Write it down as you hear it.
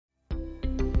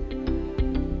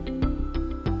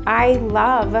I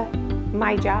love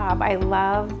my job. I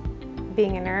love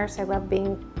being a nurse. I love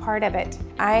being part of it.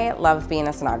 I love being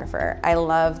a sonographer. I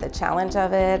love the challenge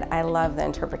of it. I love the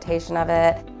interpretation of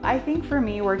it. I think for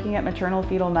me, working at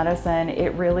maternal-fetal medicine,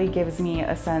 it really gives me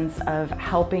a sense of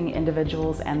helping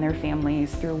individuals and their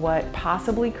families through what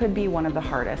possibly could be one of the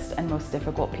hardest and most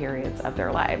difficult periods of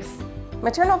their lives.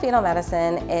 Maternal-fetal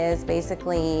medicine is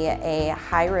basically a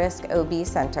high-risk OB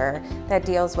center that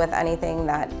deals with anything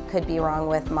that could be wrong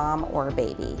with mom or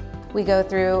baby. We go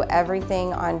through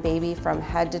everything on baby from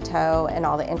head to toe and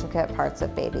all the intricate parts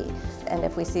of baby. And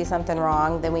if we see something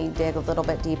wrong, then we dig a little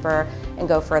bit deeper and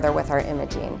go further with our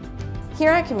imaging.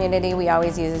 Here at Community, we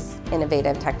always use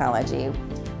innovative technology.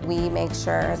 We make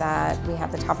sure that we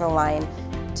have the top of the line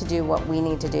to do what we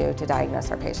need to do to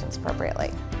diagnose our patients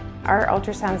appropriately. Our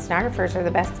ultrasound sonographers are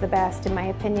the best of the best, in my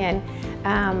opinion.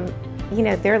 You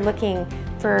know, they're looking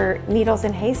for needles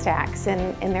in haystacks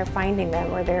and they're finding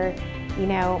them, or they're, you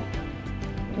know,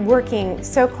 working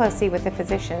so closely with the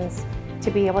physicians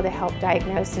to be able to help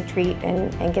diagnose and treat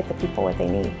and get the people what they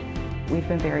need. We've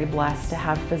been very blessed to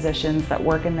have physicians that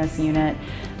work in this unit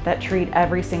that treat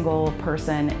every single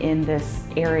person in this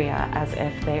area as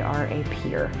if they are a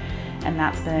peer. And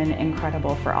that's been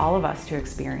incredible for all of us to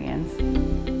experience.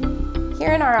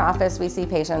 Here in our office, we see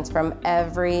patients from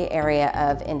every area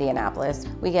of Indianapolis.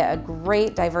 We get a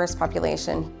great diverse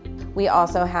population. We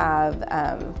also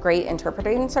have great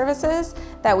interpreting services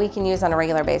that we can use on a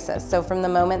regular basis. So from the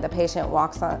moment the patient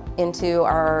walks into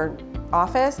our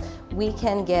office, we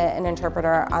can get an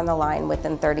interpreter on the line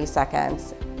within 30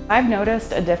 seconds. I've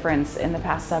noticed a difference in the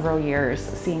past several years,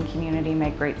 seeing Community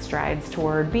make great strides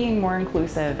toward being more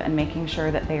inclusive and making sure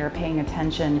that they are paying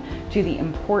attention to the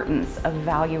importance of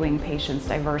valuing patients'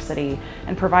 diversity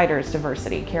and providers'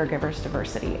 diversity, caregivers'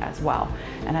 diversity as well.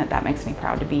 And that makes me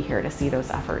proud to be here to see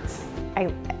those efforts.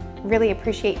 I really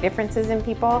appreciate differences in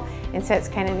people, and so it's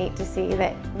kind of neat to see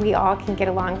that we all can get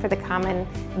along for the common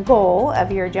goal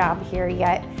of your job here,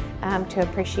 yet to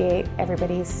appreciate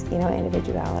everybody's, you know,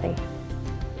 individuality.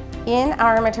 In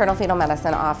our maternal-fetal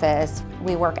medicine office,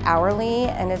 we work hourly,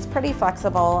 and it's pretty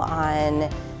flexible on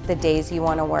the days you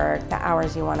want to work, the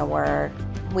hours you want to work.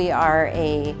 We are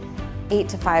a 8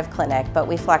 to 5 clinic, but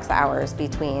we flex the hours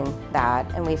between that,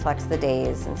 and we flex the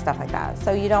days and stuff like that.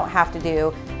 So you don't have to do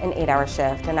an 8-hour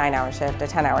shift, a 9-hour shift, a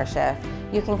 10-hour shift.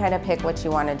 You can kind of pick what you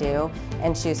want to do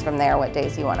and choose from there what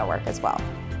days you want to work as well.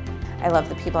 I love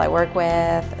the people I work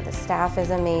with. The staff is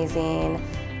amazing.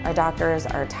 Our doctors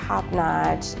are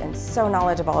top-notch and so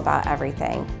knowledgeable about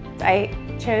everything. I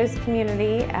chose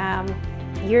Community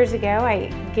years ago. I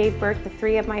gave birth to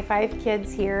 3 of my 5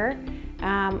 kids here.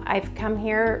 I've come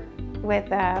here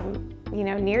with, you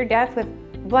know, near death with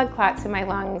blood clots in my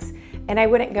lungs, and I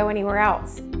wouldn't go anywhere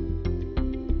else.